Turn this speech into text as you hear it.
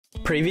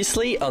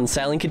Previously on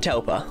Sailing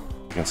Catalpa.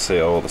 You can see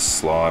all the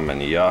slime and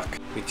yuck.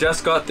 We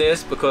just got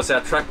this because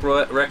our track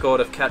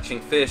record of catching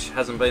fish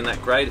hasn't been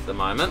that great at the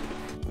moment.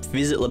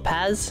 Visit La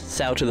Paz,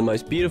 sail to the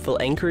most beautiful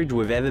anchorage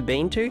we've ever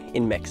been to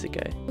in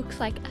Mexico.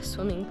 Looks like a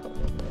swimming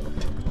pool.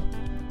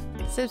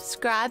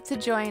 Subscribe to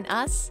join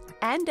us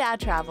and our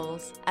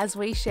travels as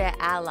we share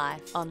our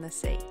life on the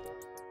sea.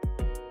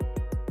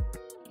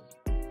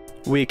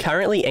 We are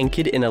currently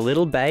anchored in a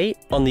little bay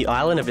on the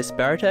island of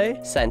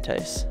Espiritu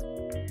Santos.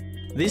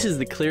 This is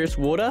the clearest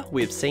water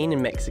we've seen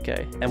in Mexico,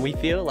 and we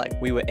feel like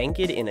we were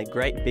anchored in a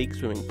great big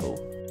swimming pool.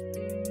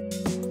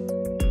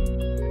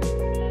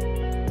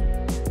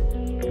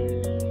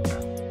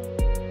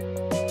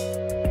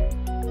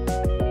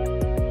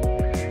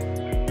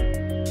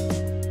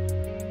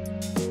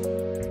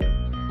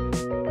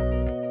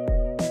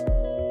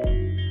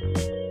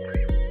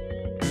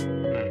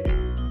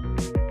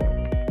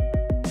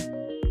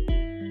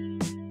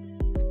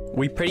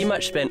 We pretty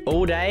much spent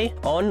all day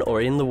on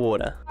or in the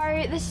water.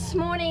 So this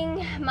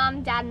morning,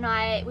 Mum, Dad and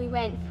I, we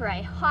went for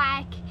a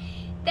hike.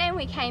 Then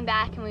we came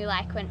back and we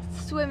went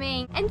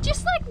swimming. And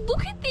just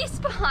look at this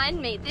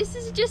behind me. This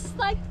is just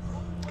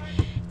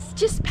it's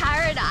just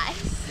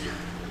paradise.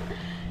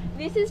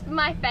 This is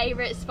my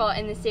favorite spot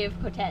in the Sea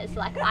of Cortez.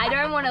 I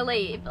don't want to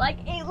leave.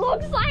 It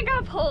looks like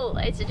a pool.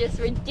 It's just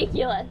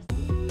ridiculous.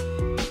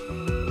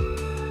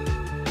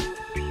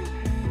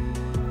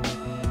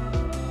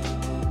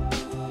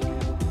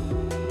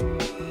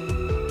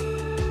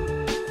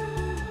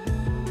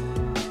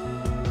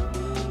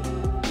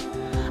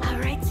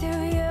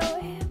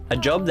 A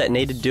job that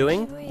needed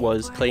doing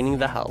was cleaning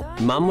the hull.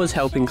 Mum was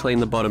helping clean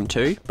the bottom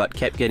too, but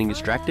kept getting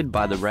distracted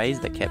by the rays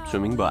that kept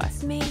swimming by.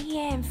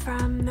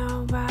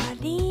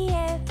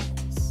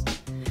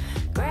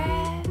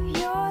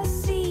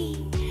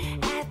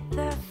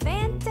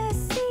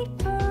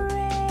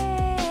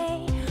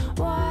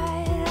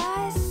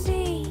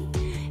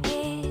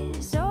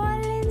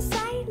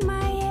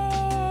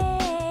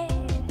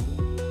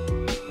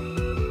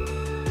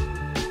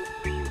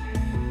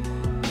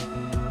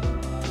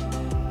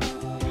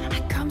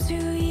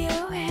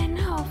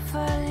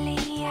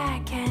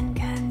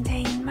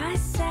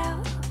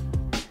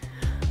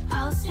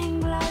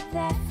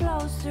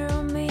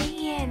 Through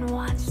me and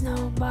wants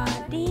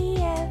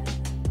nobody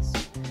else.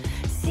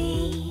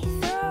 See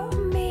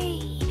through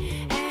me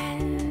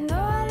and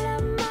all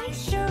of my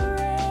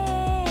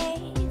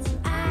charades.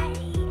 I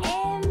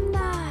am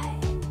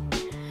not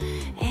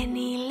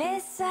any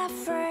less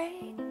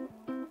afraid.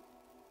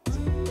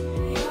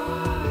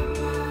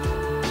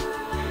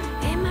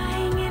 Am I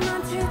hanging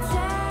on too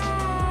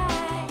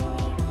tight?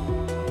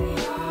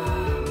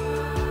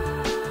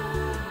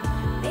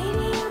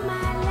 Baby, you're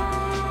my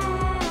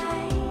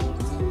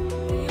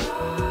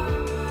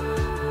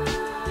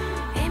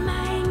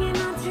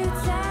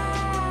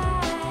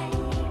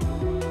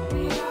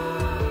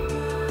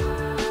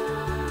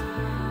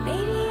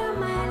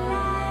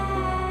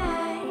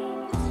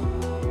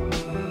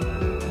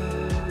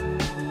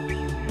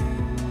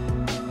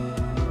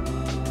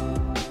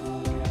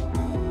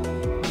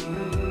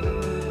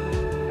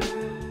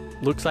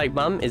Looks like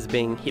Mum is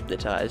being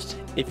hypnotised.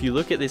 If you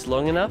look at this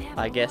long enough,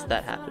 I guess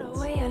that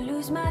happens. I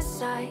lose my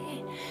sight.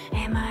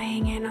 Am I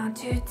hanging on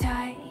too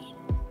tight?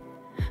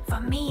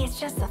 For me, it's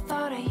just the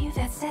thought of you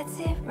that sets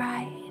it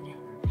right.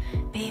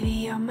 Baby,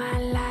 you're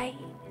my light.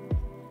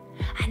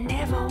 I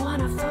never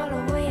wanna fall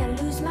away or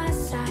lose my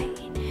sight.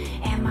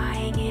 Am I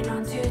hanging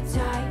on too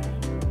tight?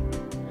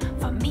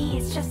 For me,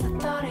 it's just the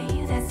thought of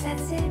you that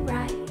sets it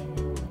right.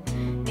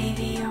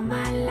 Baby, you're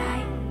my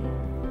light.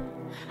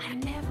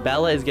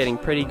 Bella is getting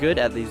pretty good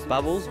at these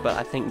bubbles, but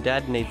I think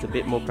Dad needs a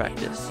bit more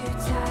practice.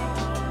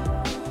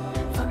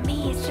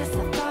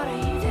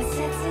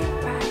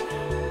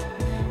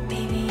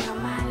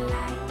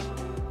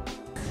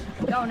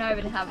 Going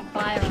over to have a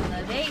fire on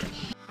the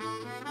beach.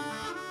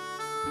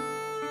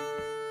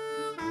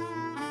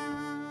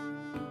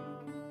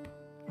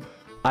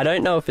 I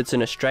don't know if it's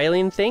an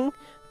Australian thing,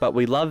 but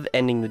we love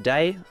ending the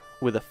day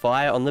with a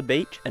fire on the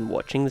beach and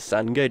watching the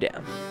sun go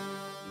down.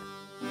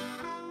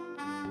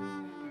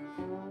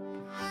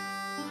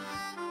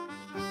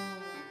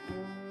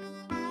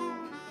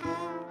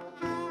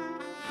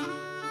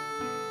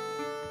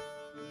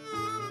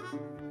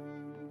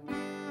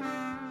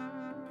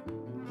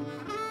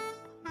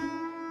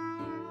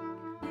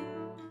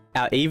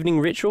 Our evening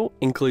ritual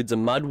includes a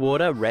mud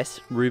water res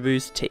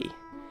rubus tea.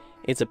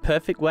 It's a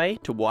perfect way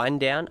to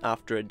wind down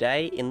after a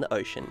day in the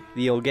ocean.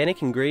 The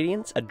organic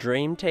ingredients a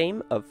dream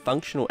team of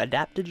functional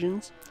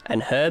adaptogens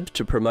and herbs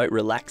to promote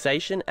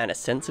relaxation and a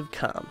sense of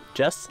calm,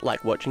 just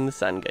like watching the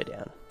sun go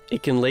down.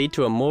 It can lead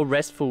to a more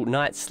restful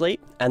night's sleep,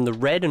 and the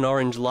red and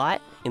orange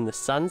light in the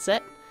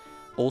sunset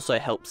also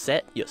helps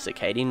set your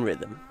circadian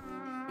rhythm.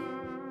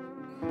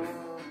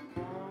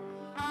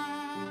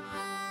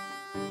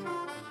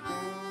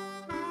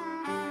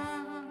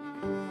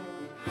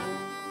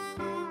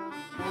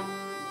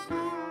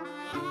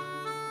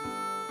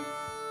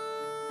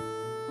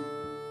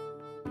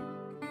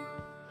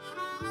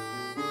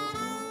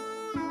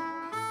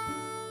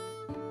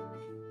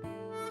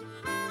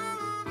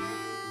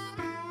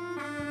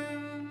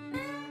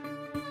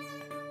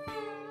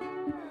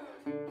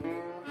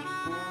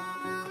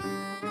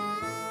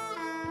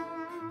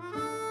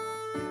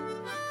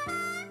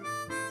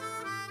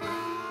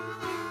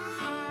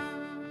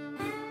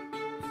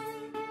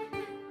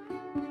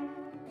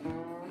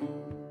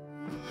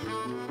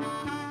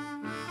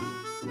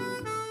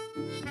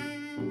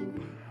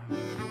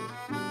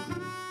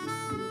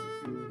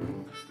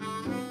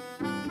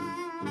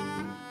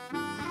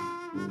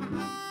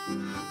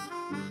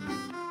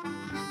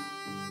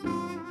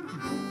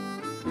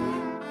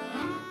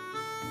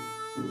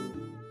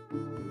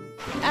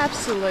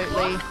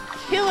 Absolutely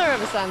killer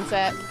of a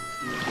sunset.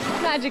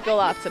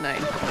 Magical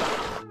afternoon.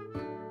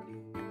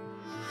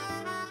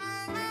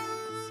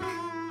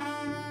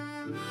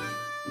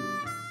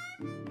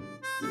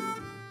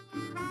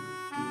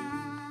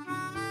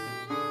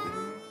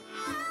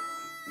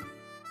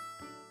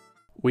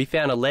 We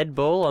found a lead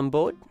ball on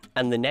board,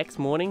 and the next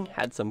morning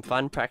had some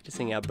fun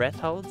practicing our breath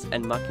holds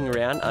and mucking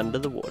around under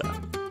the water.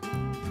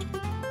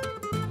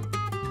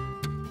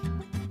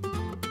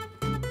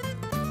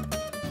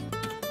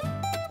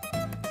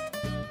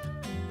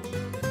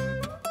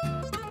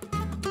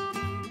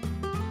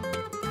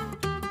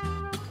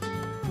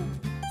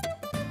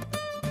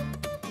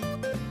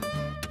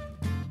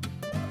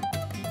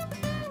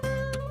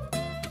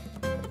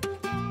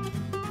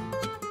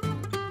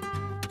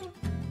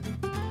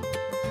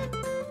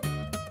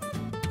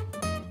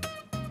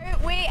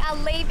 We are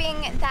leaving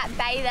that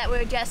bay that we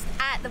were just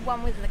at, the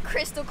one with the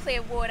crystal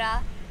clear water,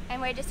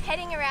 and we're just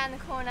heading around the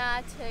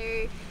corner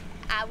to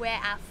where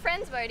our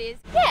friend's boat is.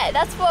 Yeah,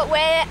 that's what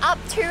we're up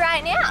to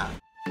right now.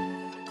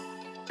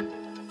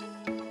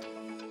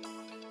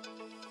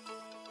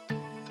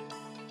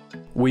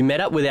 We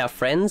met up with our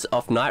friends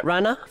off Night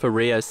Runner for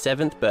Rio's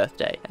 7th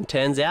birthday, and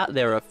turns out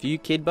there are a few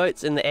kid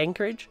boats in the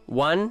anchorage.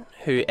 One,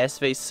 who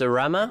SV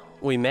Sarama,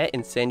 we met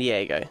in San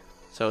Diego,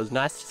 so it was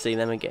nice to see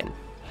them again.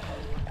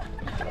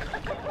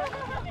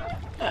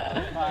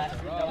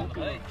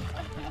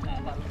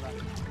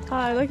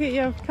 Hi, look at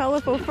your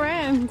colourful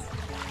friends.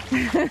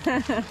 It's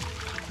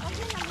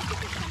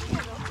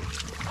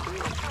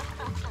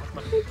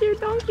your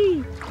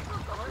donkey.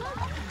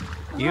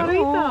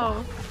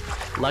 Bonito.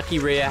 Lucky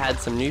Rio had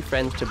some new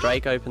friends to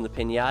break open the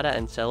piñata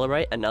and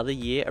celebrate another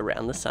year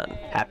around the sun.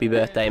 Happy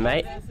birthday,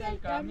 mate. I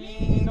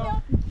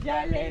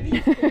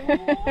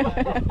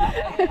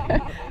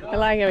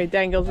like how he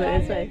dangles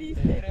it his face.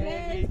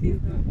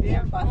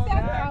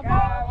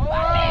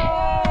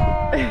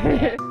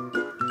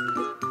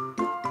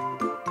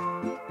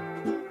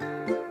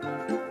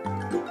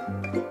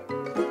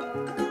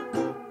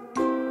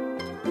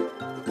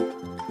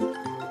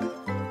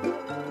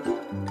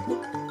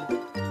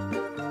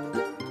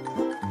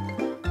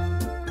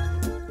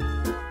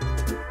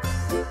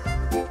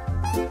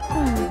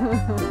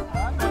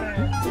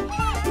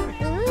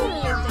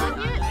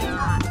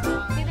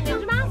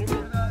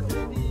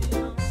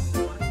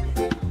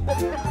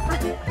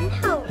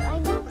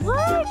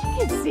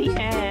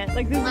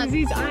 Like this is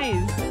his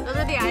eyes. Those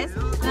are the eyes.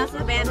 That's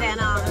the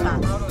bandana on the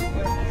top.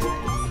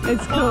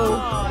 It's cool.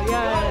 Oh,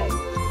 yeah.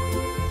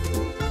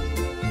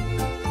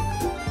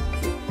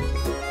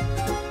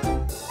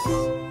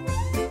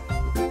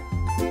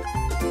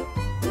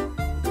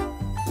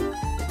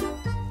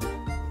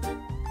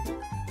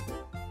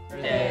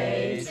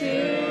 Birthday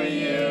to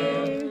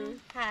you.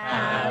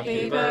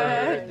 Happy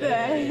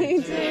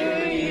birthday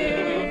to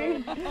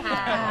you.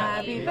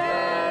 Happy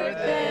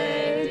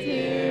birthday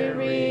to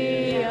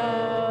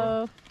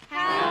Rio.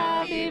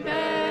 Happy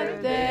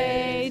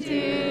birthday to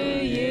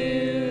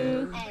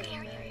you.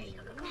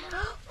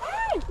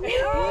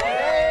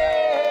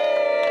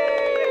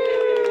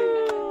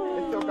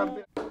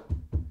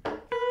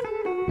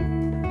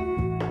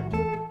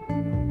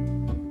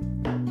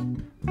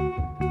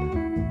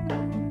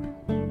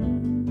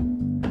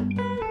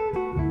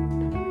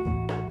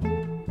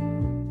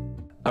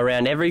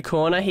 Around every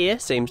corner here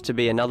seems to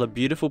be another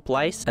beautiful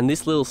place, and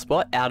this little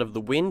spot out of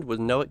the wind was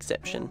no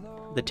exception.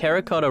 The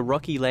terracotta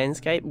rocky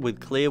landscape with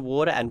clear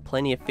water and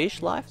plenty of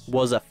fish life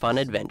was a fun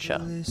adventure.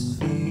 This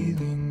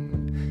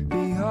feeling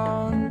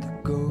beyond the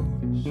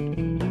ghost.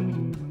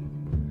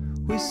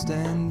 We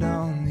stand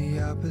on the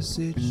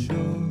opposite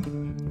shore.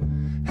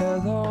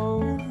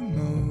 Hello,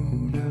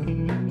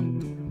 Mona.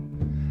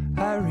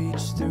 I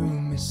reach through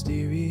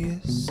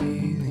mysterious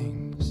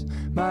ceilings,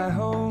 my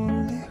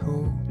only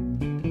hope.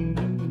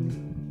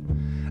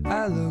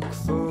 I look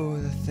for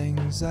the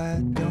things I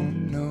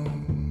don't know.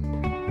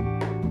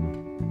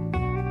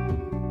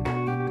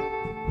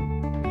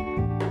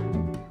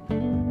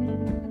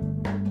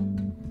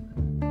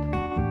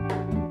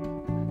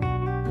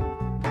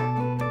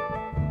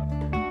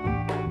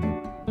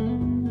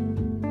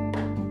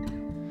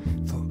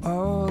 For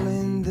all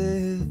in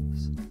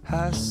this,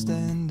 I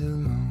stand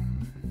alone.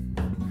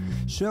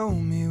 Show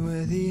me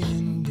where the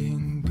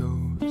ending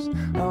goes.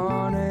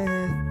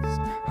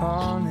 Honest,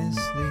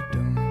 honestly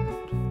don't.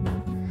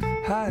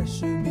 I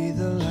should be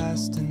the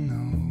last to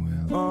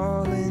know. We're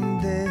all in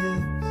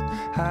this,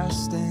 I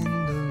stand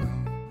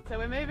alone. So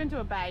we're moving to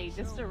a bay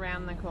just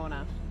around the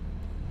corner.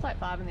 It's like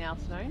 5 in the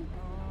afternoon.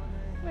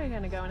 We're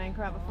going to go and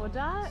anchor up before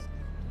dark.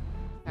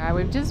 Alright,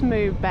 we've just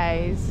moved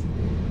bays.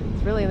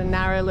 It's really a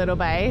narrow little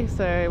bay,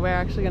 so we're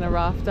actually going to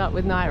raft up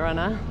with Night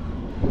Runner.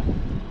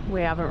 We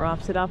haven't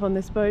rafted up on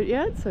this boat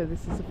yet, so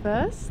this is a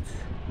first.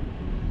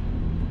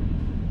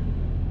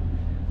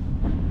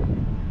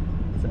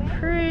 It's a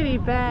pretty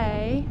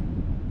bay.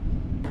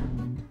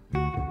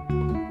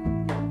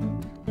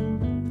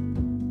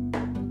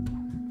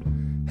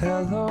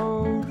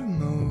 Hello,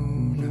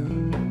 Mona.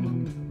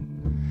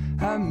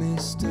 I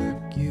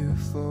mistook you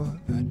for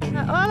a dream.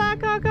 Hola,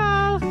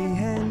 Coco. The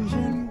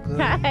engine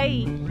glowed.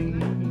 Hey.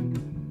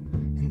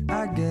 And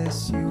I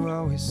guess you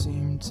always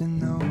seem to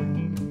know.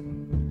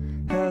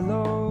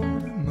 Hello,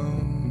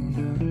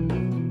 Mona.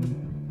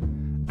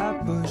 I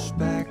push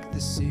back the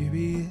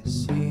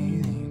serious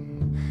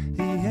feeling.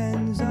 The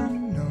end's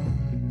unknown.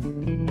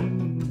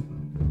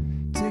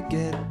 To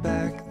get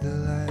back the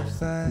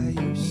life I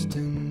used to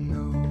know.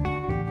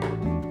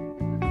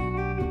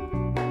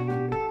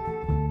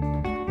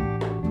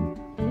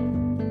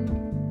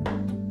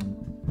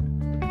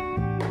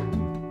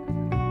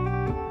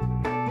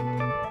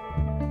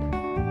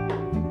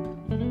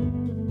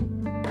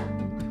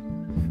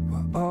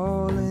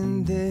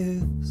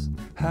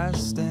 I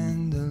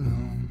stand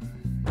alone.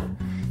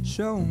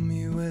 Show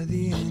me where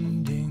the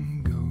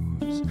ending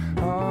goes.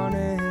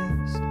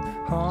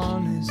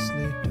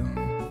 Honestly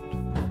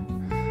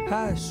don't.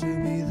 I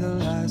should be the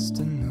last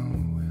to know.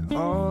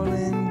 We're all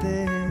in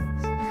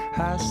this.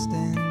 I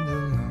stand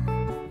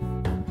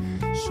alone.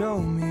 Show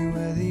me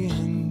where the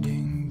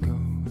ending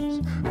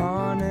goes.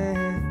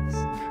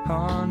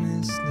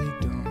 Honestly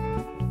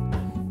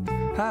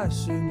don't. I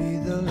should be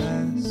the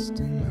last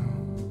to know.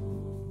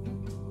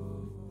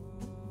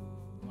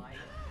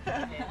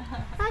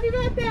 Happy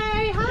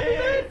birthday! Happy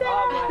birthday!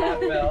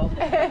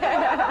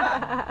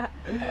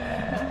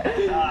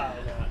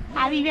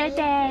 Happy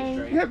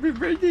birthday! Happy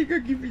birthday,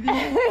 Cookie Video.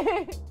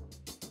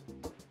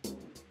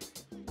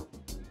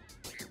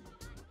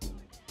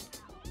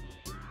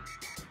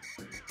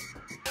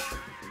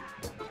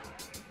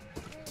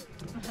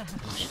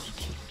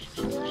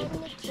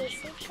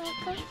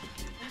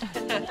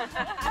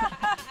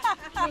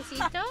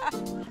 Besito.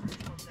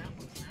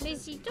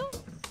 Besito.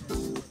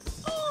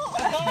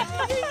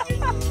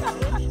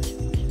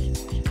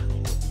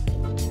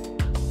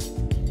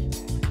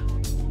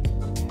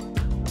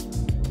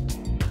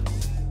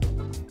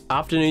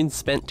 Afternoons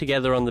spent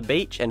together on the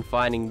beach and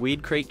finding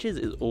weird creatures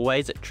is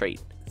always a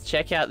treat.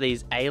 Check out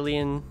these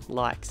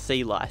alien-like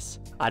sea lice.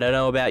 I don't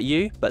know about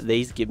you, but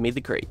these give me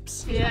the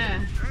creeps. Yeah,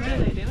 what are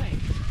they doing?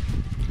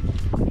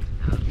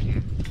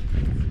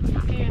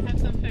 Here, have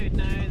some food.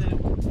 No,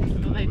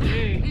 what they do.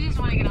 You just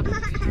want to get up. Oh,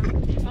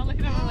 look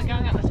at them all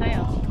going up the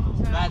tail.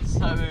 That's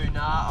so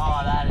nah.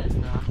 Oh, that is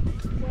nah.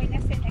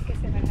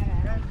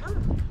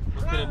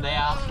 Look at them, they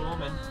are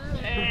swarming.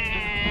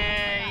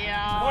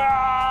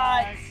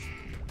 What?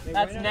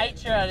 That's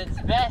nature at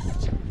its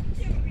best.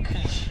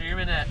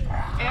 Consuming it.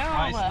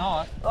 No, it's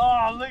not.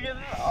 Oh, look at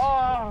that.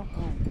 Oh.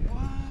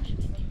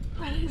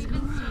 He's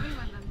been swimming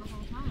with them the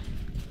whole time.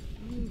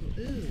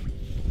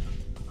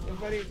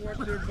 Somebody watch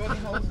their bunny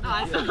holes. I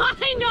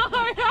know.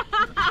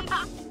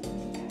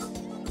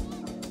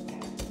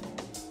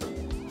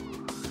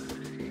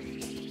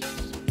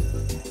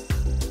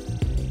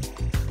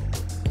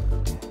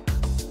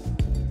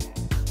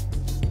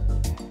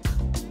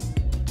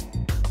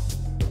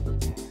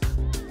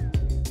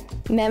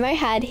 Memo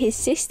had his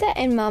sister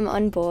and mum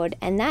on board,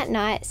 and that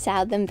night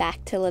sailed them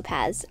back to La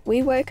Paz.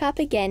 We woke up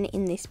again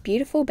in this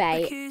beautiful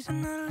bay.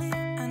 Occasionally,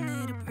 I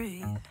need to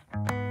breathe.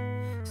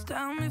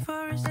 Stop me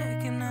for a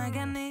second, I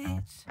got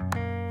needs.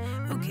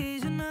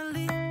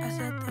 Occasionally, I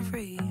set them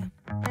free.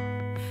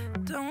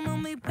 Don't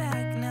hold me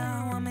back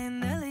now, I'm in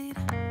the lead.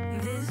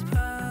 This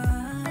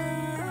part,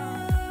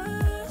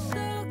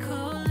 so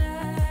cold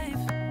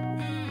life.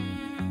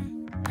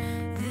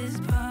 This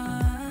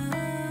part,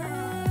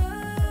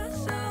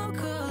 so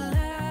cold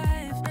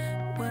life.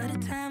 What a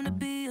time to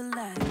be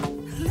alive.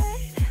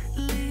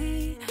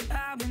 Lately,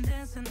 I've been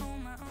dancing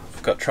on my own.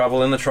 We've got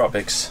trouble in the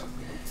tropics.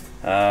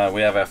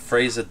 We have our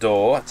freezer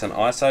door. It's an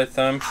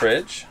isotherm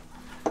fridge.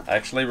 I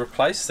actually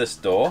replaced this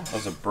door. It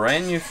was a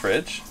brand new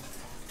fridge,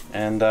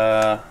 and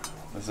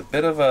there's a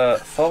bit of a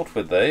fault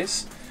with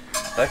these.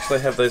 They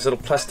actually have these little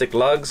plastic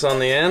lugs on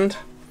the end,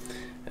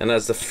 and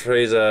as the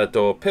freezer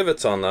door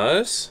pivots on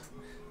those,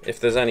 if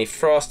there's any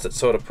frost, it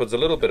sort of puts a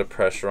little bit of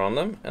pressure on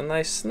them and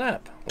they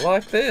snap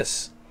like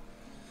this.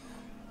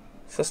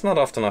 So it's not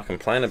often I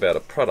complain about a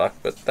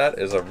product, but that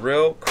is a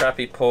real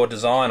crappy poor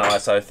design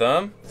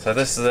isotherm. So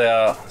this is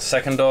our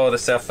second door,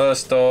 this is our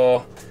first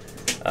door.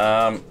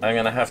 I'm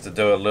going to have to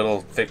do a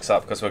little fix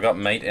up because we've got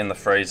meat in the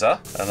freezer.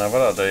 I don't know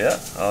what I'll do yet.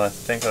 I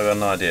think I've got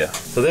an idea.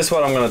 So this is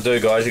what I'm going to do,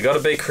 guys. You've got to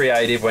be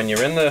creative when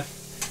you're in the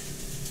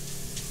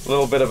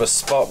little bit of a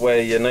spot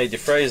where you need your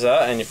freezer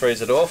and your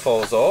freezer door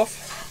falls off.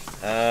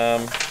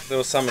 There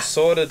was some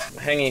assorted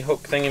hanging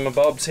hook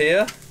thingamabobs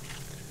here.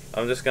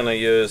 I'm just going to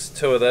use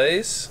two of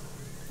these.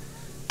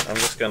 I'm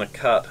just going to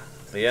cut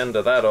the end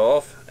of that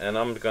off, and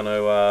I'm going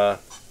to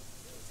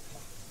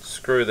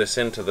screw this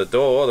into the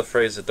door, the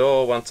freezer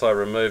door. Once I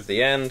remove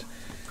the end,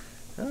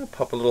 I'll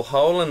pop a little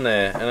hole in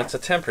there, and it's a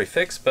temporary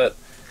fix, but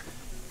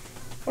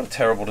what a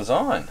terrible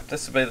design.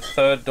 This will be the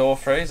third door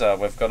freezer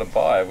we've got to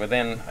buy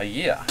within a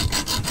year.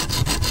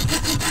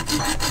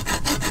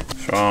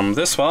 From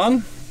this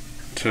one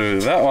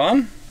to that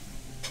one.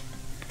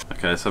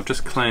 Okay, so I've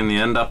just cleaned the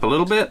end up a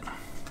little bit.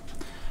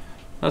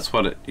 That's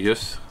what it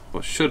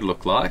should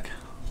look like.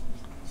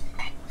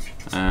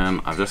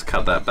 And I've just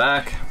cut that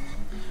back.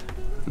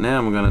 Now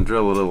I'm going to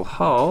drill a little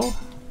hole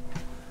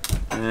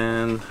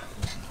and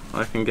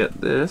I can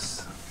get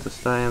this to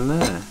stay in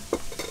there.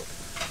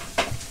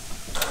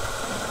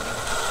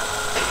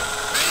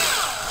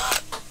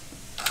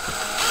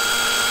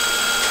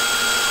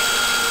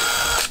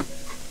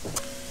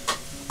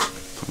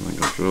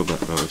 Drilled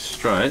that really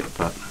straight,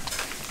 but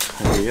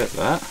how do you get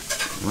that?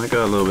 I might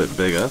go a little bit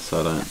bigger so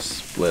I don't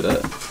split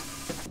it.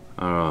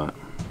 Alright,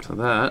 so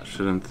that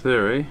should in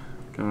theory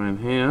go in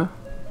here.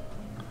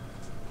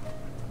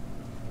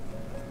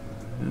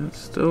 Yeah, it's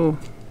still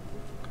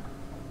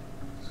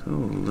a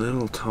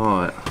little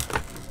tight.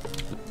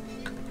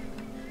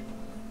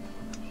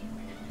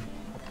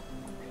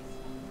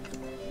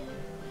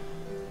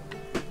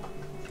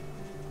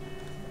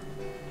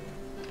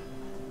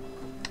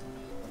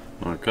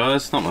 Alright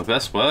guys, not my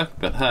best work,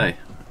 but hey,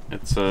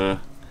 it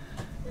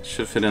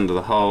should fit into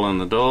the hole in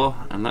the door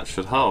and that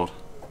should hold,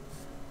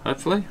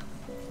 hopefully.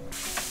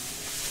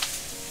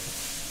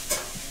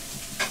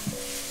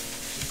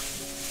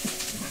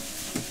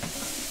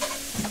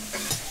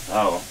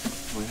 Oh,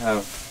 we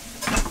have...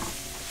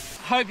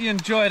 Hope you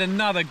enjoyed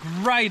another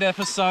great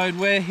episode.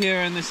 We're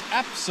here in this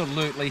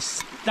absolutely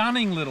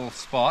stunning little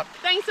spot.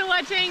 Thanks for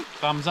watching.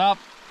 Thumbs up.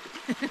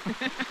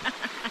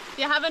 If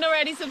you haven't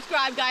already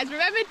subscribed, guys,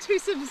 remember to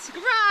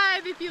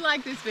subscribe if you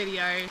like this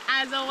video.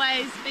 As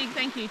always, big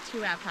thank you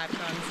to our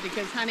patrons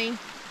because, honey,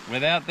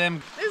 without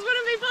them, this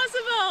wouldn't be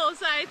possible.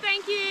 So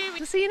thank you.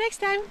 We'll see you next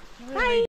time. Bye.